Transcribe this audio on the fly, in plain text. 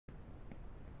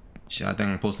Shit, I think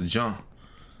I'm supposed to jump.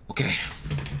 Okay.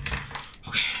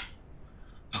 Okay.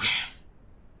 Okay.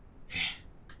 Okay.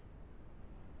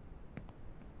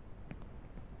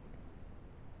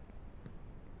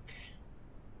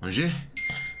 What is it?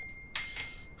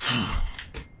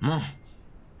 Come on.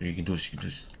 You can do this. You can do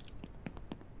this.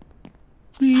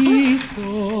 We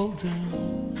fall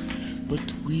down,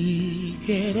 but we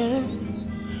get up.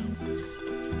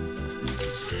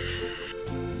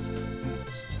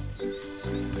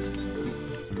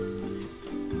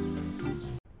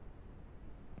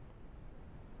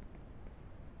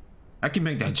 I can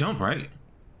make that jump, right?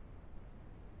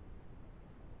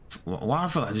 Why I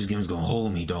feel like this game is gonna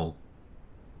hold me though?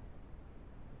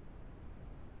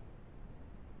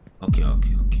 Okay.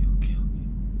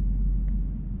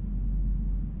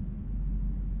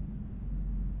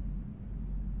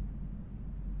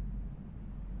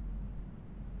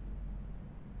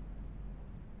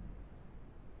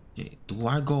 Okay, do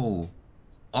I go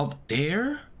up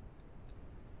there?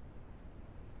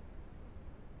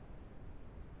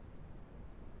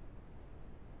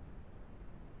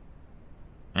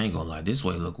 I ain't gonna lie, this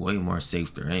way look way more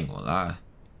safer. I ain't gonna lie.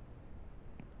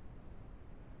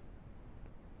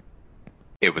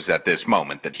 It was at this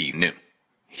moment that he knew.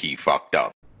 He fucked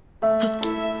up. Ain't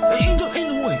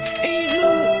no way. Ain't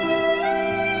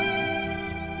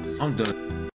no. I'm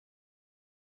done.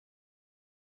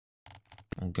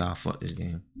 Oh God, fuck this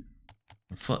game.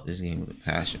 Fuck this game with a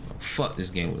passion, bro. Fuck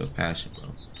this game with a passion, bro.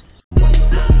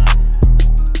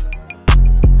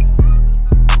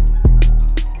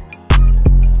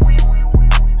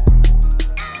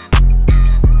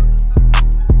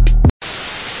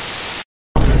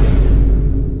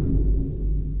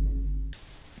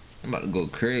 I'm about to go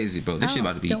crazy, bro. This shit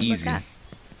about to be don't easy. Look up.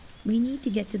 We need to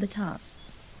get to the top.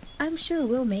 I'm sure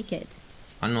we'll make it.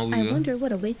 I know we will. I wonder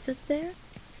what awaits us there.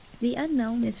 The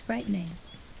unknown is frightening.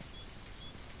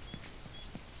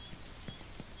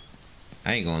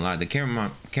 I ain't gonna lie. The camera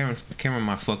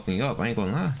might fuck me up. I ain't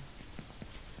gonna lie.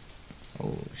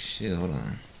 Oh shit! Hold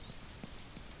on.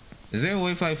 Is there a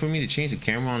way for me to change the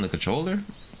camera on the controller?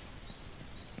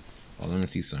 Oh, let me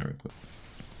see something real quick.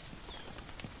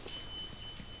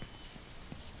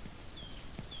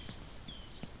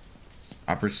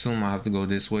 I presume I have to go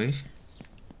this way.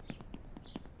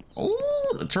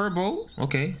 Oh, the turbo.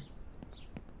 Okay.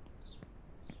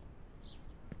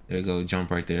 There you go.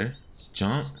 Jump right there.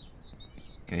 Jump.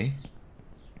 Okay.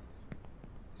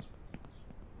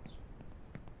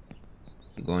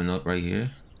 You're going up right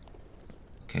here.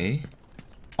 Okay.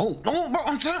 Oh, no, bro.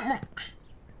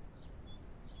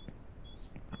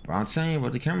 I'm saying, bro,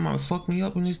 the camera might fuck me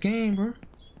up in this game, bro.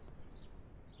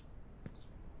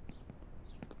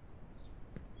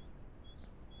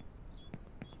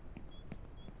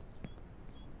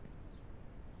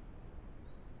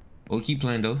 Oh, keep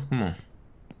playing though. Come on.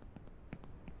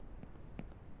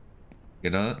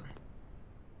 Get up.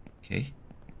 Okay.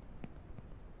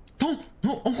 No,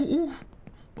 no,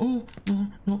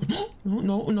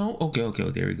 oh, no. Okay,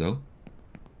 there we go.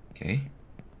 Okay.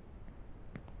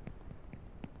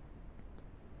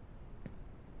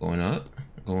 Going up.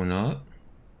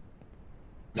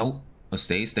 Nope.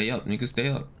 Stay up, nigga, stay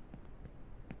up.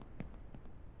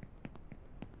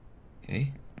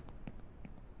 Okay.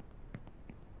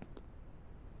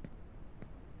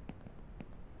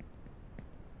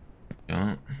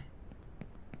 Jump.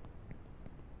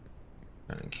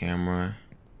 Got the camera.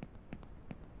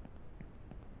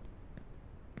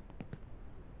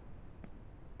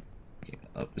 Get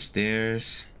up the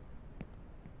stairs.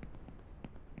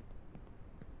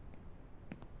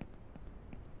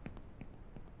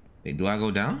 Hey, do I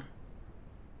go down?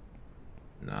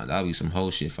 Nah, that'll be some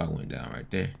whole shit if I went down right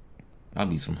there.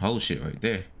 That'll be some whole shit right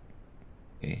there.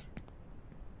 Okay.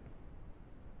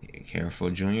 Yeah, careful,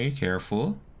 Junior.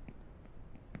 Careful.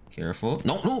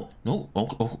 No. Oh.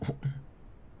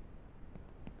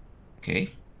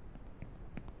 Okay.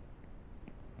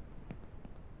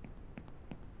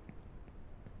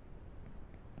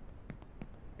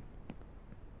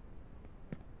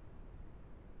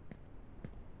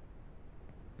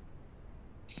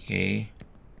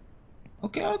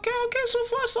 Okay. So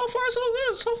far, so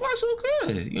good. So far, so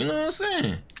good. You know what I'm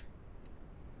saying?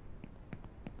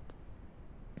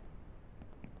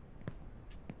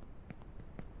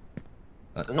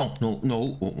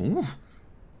 No. Ooh.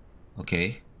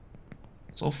 Okay.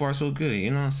 So far, so good. You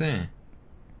know what I'm saying?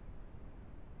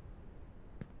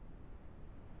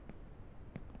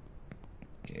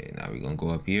 Okay, now we're gonna go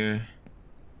up here.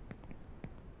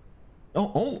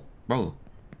 Oh, bro.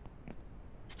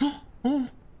 Oh.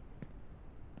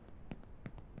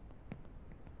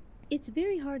 It's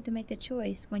very hard to make a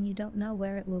choice when you don't know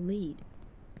where it will lead.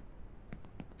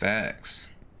 Facts.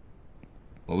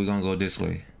 But we gonna go this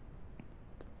way.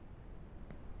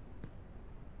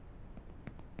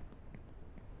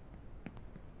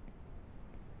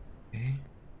 Okay.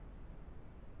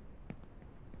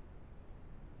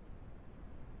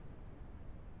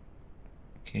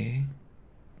 Okay.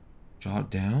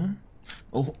 Drop down.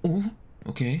 Oh, oh,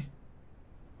 okay.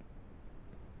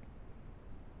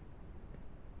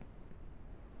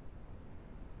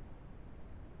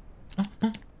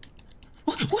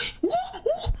 Wait,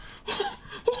 what?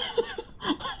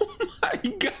 Oh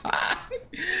my god.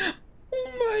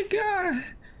 Oh my god.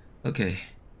 Okay.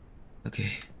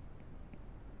 Okay.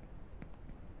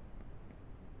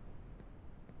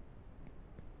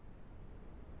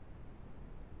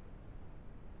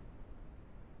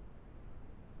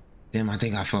 Damn, I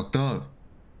think I fucked up.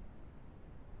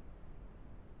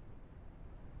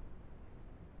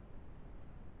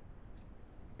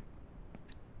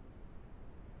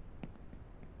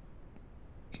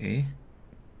 Okay.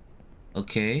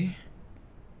 Okay.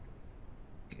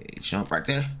 Okay, jump right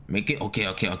there. Make it. Okay,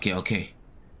 okay, okay, okay.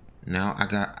 Now I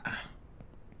got...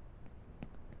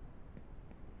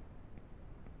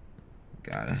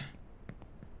 Got it.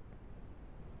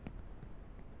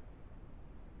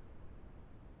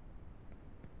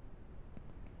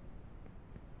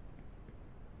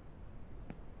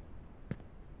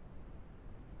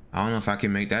 I don't know if I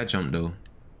can make that jump though.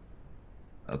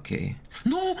 Okay.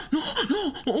 No, no,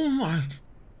 no. Oh my.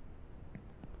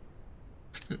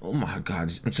 Oh my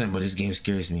god. I'm saying, but this game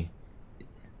scares me.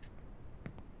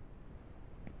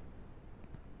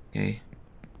 Okay.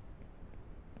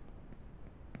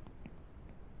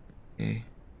 Okay.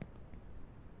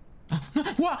 Oh, no,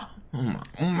 what? Oh my.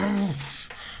 Oh my.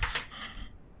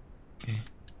 Okay.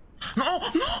 No, no,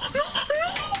 no, no.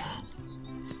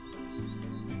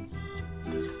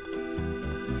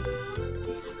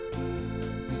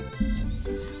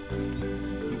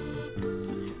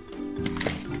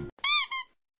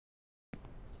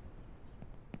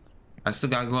 I still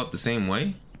gotta go up the same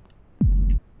way?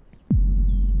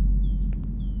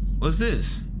 What's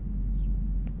this?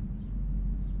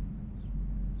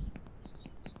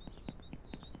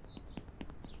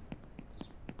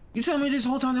 You tell me this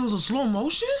whole time there was a slow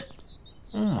motion?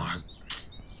 Oh my.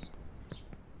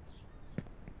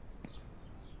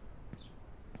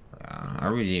 I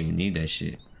really didn't even need that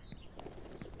shit.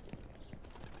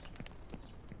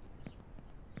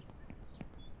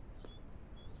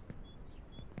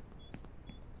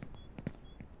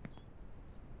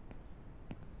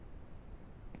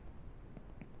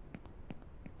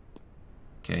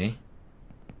 Okay.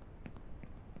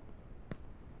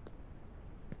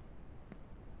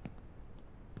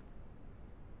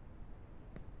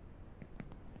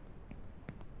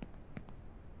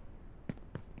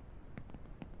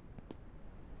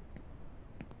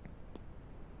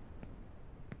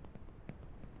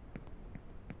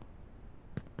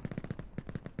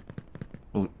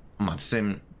 Oh, I'm about to say,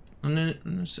 I'm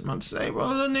about to say, bro,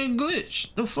 that nigga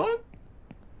glitch. The fuck?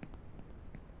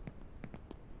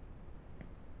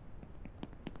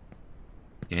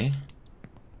 Okay.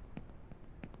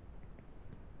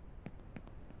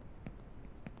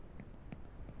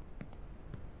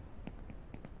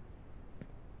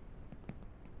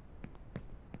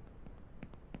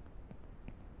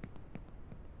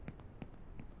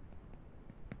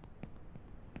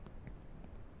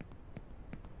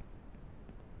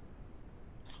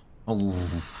 Oh.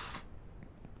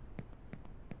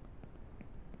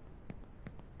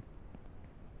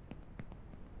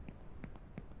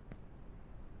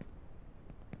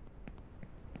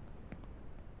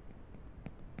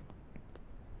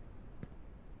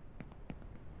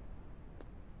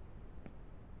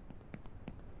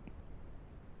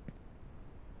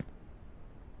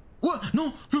 What?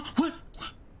 No, no, what?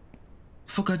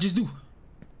 Fuck I just do?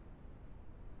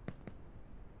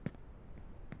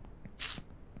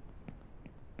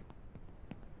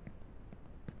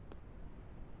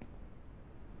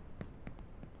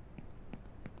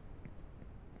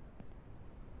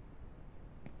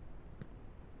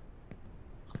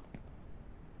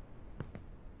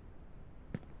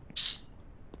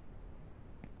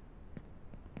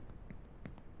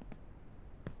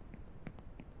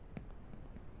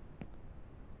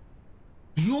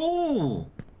 Yo!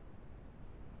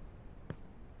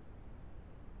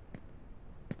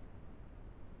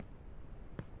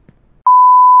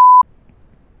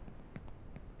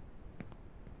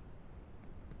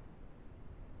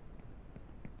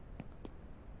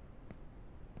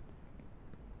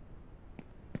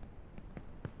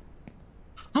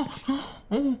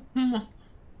 Oh, my.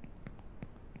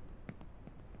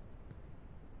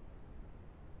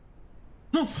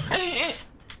 No, hey, hey.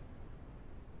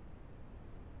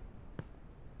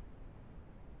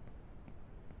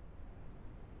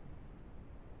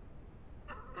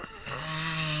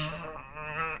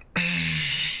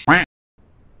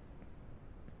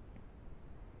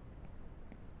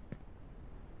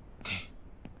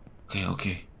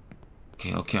 Okay,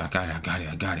 I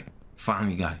got it.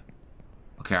 Finally got it.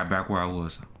 Okay, I'm back where I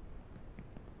was.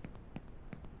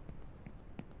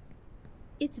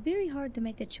 It's very hard to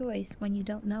make a choice when you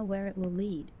don't know where it will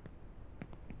lead.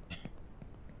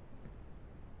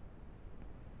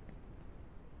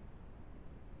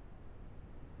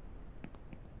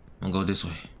 I'm gonna go this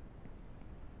way.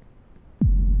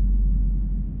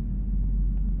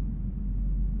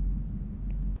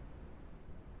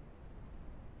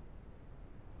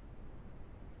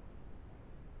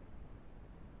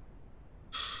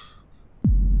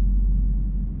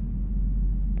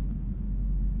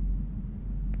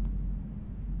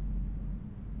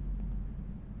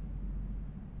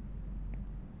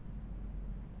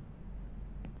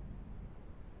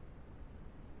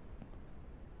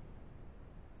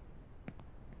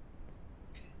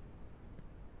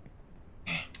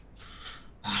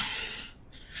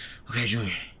 Okay, Junior,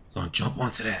 you're gonna jump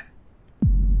onto that.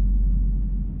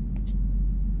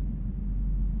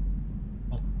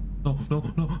 Oh, no.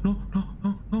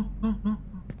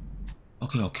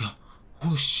 Okay.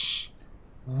 Whoosh.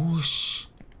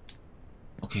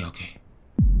 Okay.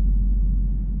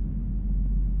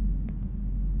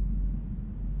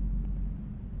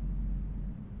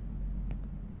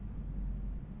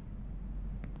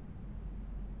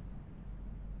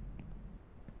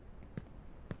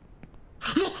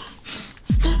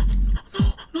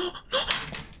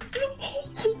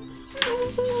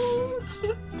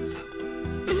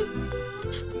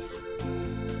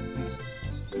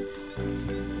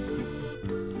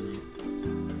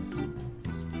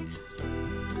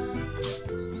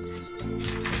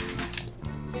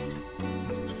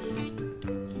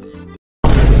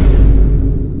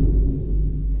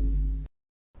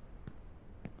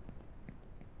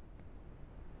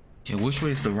 Okay, which way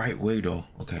is the right way though?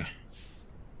 Okay.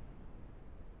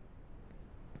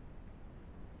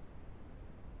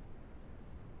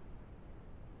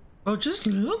 Bro, just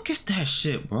look at that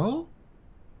shit, bro.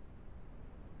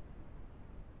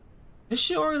 This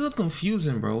shit already look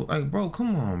confusing, bro. Like, bro,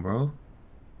 come on, bro.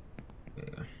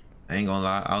 Yeah. I ain't gonna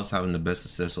lie, I was having the best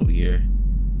success over here.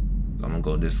 So I'm gonna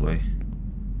go this way.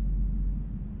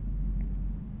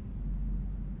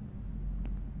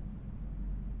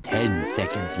 Ten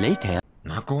seconds later.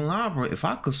 Not gonna lie, bro. If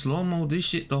I could slow-mo this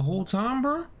shit the whole time,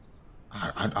 bro,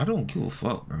 I don't give a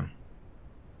fuck, bro.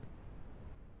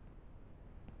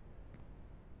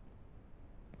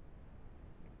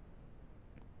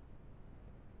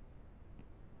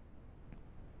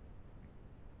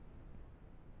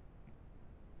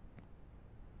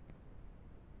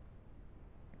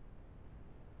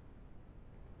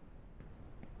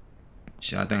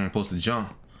 Shit, I think I'm supposed to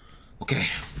jump. Okay.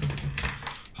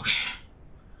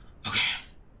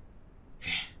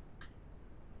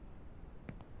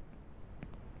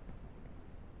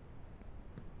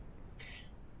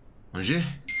 Angers?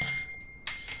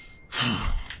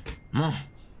 Come on.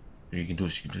 You can do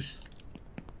this.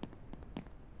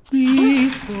 We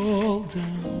fall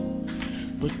down,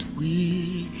 but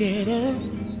we get up.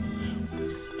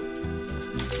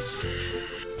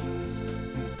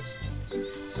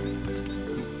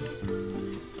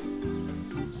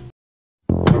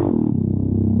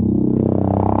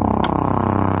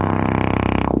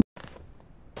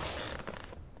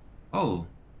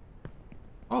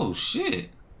 Oh shit.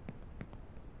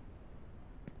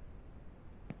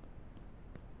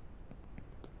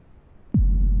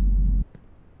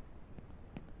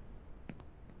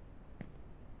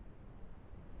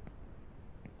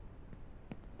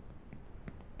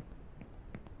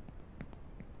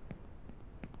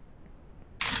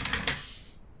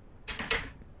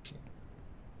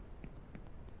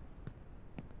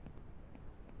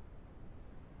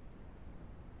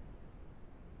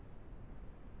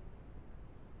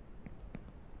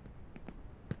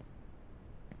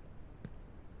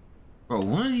 Bro,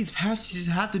 one of these patches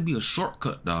have to be a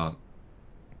shortcut, dog.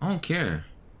 I don't care.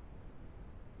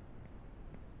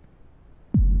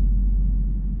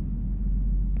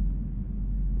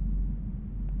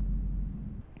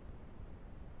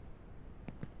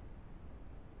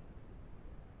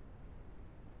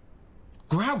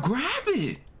 Grab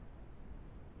it.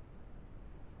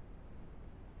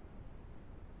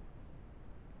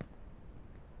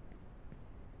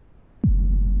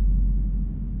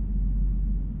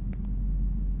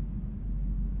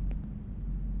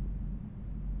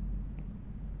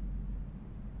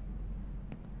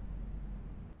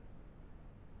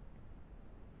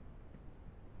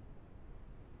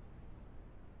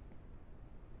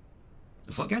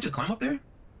 The fuck, can't I just climb up there?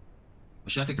 Or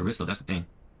should I take the risk though? That's the thing.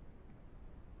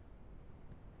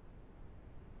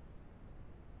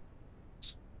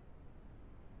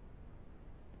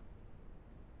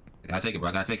 Gotta take it, bro.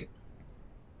 I gotta take it.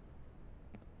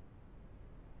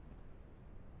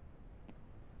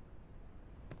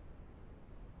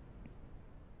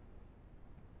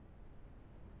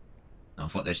 No,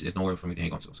 fuck that shit. There's nowhere for me to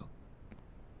hang on to, so.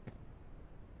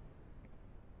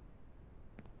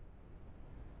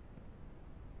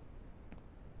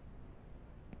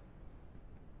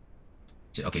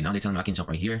 Shit, okay, now they're telling me I can jump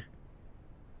right here.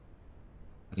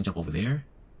 I can jump over there.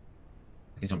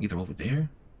 I can jump either over there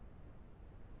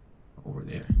or over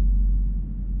there.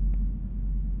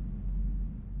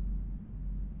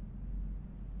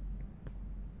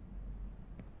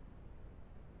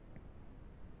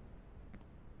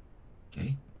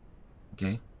 Okay.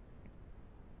 Okay.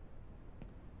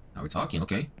 Now we're talking,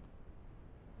 okay.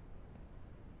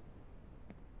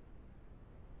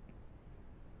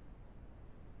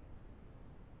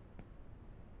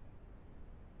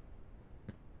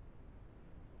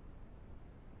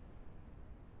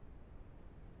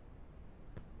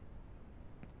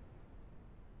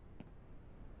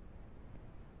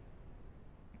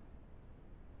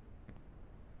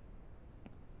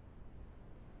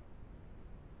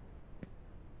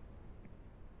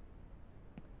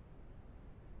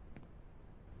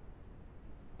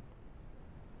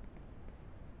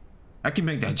 I can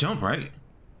make that jump, right?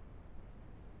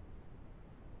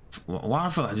 Why I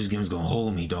feel like this game is gonna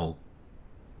hold me, though?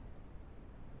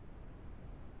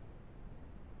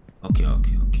 Okay.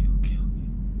 Okay,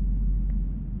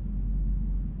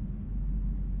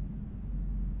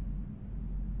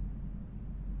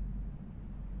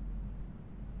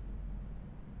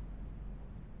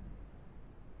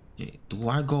 do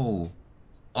I go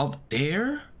up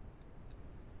there?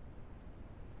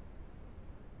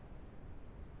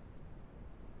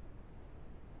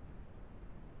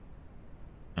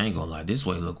 I ain't gonna lie, this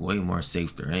way look way more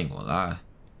safer. I ain't gonna lie.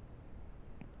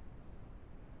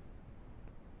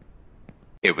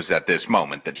 It was at this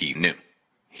moment that he knew.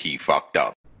 He fucked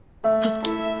up. Ain't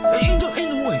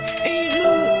no way. Ain't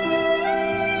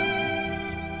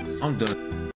no. I'm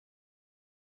done.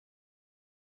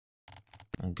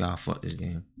 Oh God, fuck this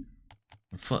game.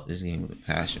 Fuck this game with a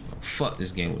passion, bro. Fuck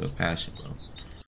this game with a passion, bro.